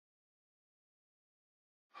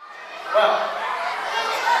Well,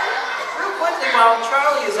 real quickly, while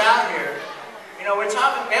Charlie is out here, you know, we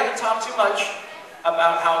haven't talked too much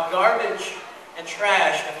about how garbage and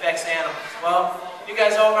trash affects animals. Well, you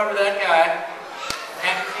guys all remember that guy,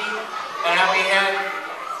 Happy Feet, and how he had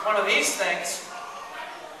one of these things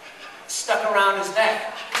stuck around his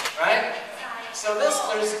neck, right? So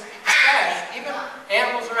there's trash, even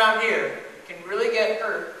animals around here can really get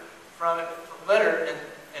hurt from litter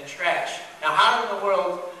and trash. Now, how in the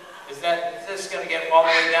world is this going to get all the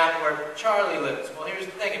way down to where Charlie lives? Well, here's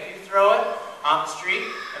the thing. If you throw it on the street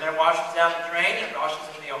and then it washes down the drain and washes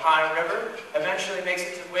into the Ohio River, eventually makes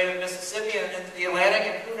its way to the Mississippi and into the Atlantic,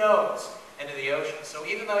 and who knows, into the ocean. So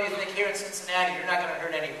even though you think here in Cincinnati you're not going to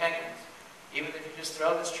hurt any penguins, even if you just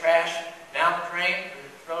throw this trash down the drain, or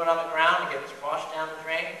throw it on the ground and get this washed down the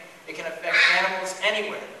drain, it can affect animals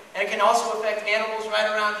anywhere. And it can also affect animals right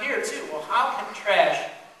around here too. Well, how can trash